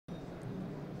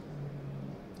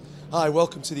Hi,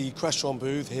 welcome to the Crestron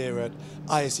booth here at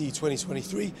ISE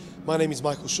 2023. My name is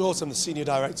Michael Short. I'm the Senior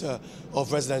Director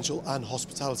of Residential and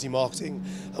Hospitality Marketing.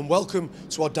 And welcome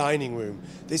to our dining room.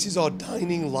 This is our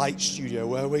dining light studio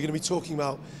where we're going to be talking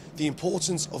about the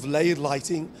importance of layered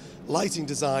lighting, lighting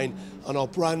design, and our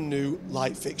brand new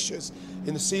light fixtures.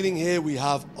 In the ceiling here we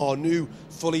have our new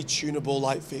fully tunable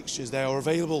light fixtures. They are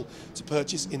available to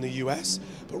purchase in the US,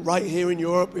 but right here in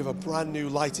Europe we have a brand new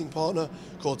lighting partner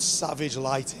called Savage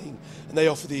Lighting, and they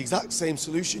offer the exact same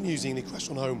solution using the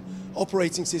Crestron Home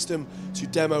operating system to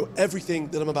demo everything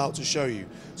that I'm about to show you.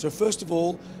 So first of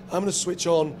all, I'm going to switch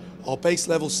on our base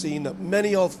level scene that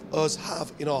many of us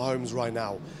have in our homes right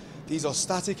now. These are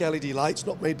static LED lights,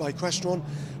 not made by Crestron,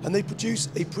 and they produce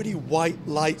a pretty white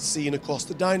light scene across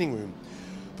the dining room.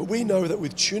 But we know that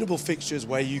with tunable fixtures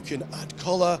where you can add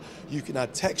color, you can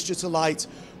add texture to light,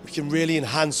 we can really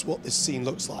enhance what this scene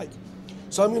looks like.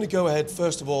 So I'm going to go ahead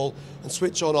first of all and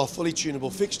switch on our fully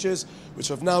tunable fixtures, which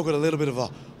have now got a little bit of a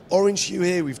orange hue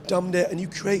here. We've dumbed it, and you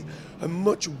create a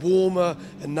much warmer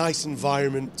and nice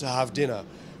environment to have dinner.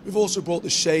 We've also brought the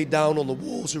shade down on the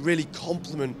wall to really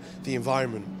complement the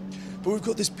environment. But we've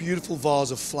got this beautiful vase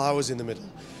of flowers in the middle.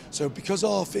 So because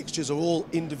our fixtures are all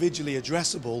individually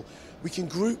addressable, we can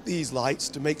group these lights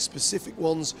to make specific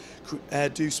ones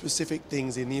do specific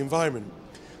things in the environment.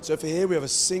 So for here we have a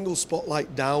single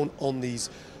spotlight down on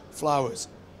these flowers.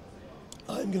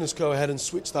 I'm going to go ahead and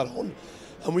switch that on,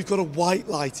 and we've got a white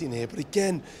light in here, but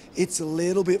again it's a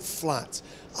little bit flat.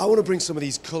 I want to bring some of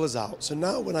these colors out, so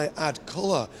now when I add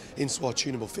color into our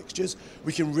tunable fixtures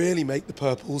we can really make the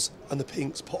purples and the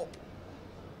pinks pop.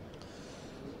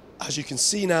 As you can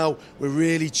see now, we're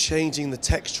really changing the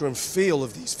texture and feel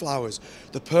of these flowers.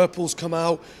 The purples come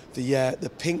out,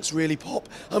 the pinks really pop.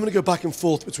 I'm going to go back and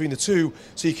forth between the two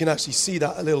so you can actually see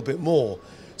that a little bit more.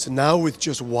 So now with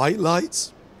just white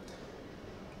lights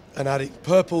and adding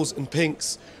purples and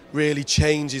pinks really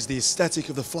changes the aesthetic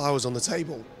of the flowers on the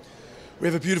table. We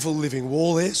have a beautiful living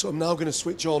wall here, so I'm now going to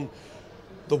switch on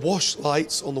the wash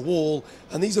lights on the wall,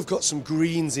 and these have got some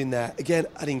greens in there, again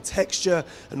adding texture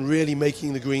and really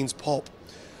making the greens pop.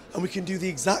 And we can do the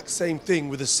exact same thing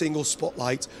with a single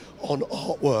spotlight on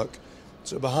artwork.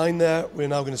 So behind there we're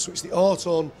now going to switch the art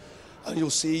on, and you'll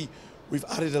see we've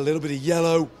added a little bit of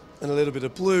yellow and a little bit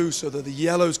of blue so that the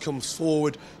yellows come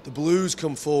forward, the blues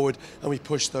come forward, and we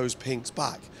push those pinks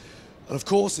back. And of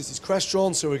course this is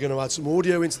Crestron, so we're going to add some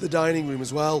audio into the dining room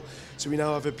as well. So we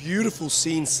now have a beautiful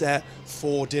scene set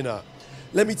for dinner.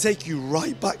 Let me take you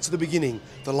right back to the beginning,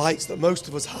 the lights that most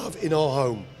of us have in our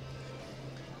home.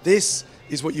 This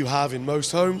is what you have in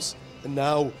most homes, and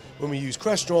now when we use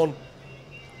Crestron,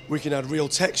 we can add real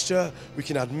texture, we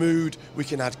can add mood, we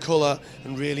can add color,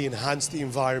 and really enhance the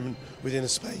environment within a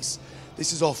space.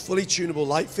 This is our fully tunable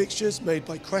light fixtures made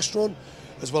by Crestron,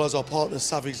 as well as our partner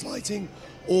Savage Lighting,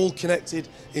 all connected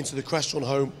into the Crestron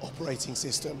Home operating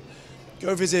system.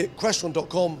 Go visit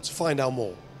crestron.com to find out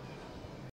more.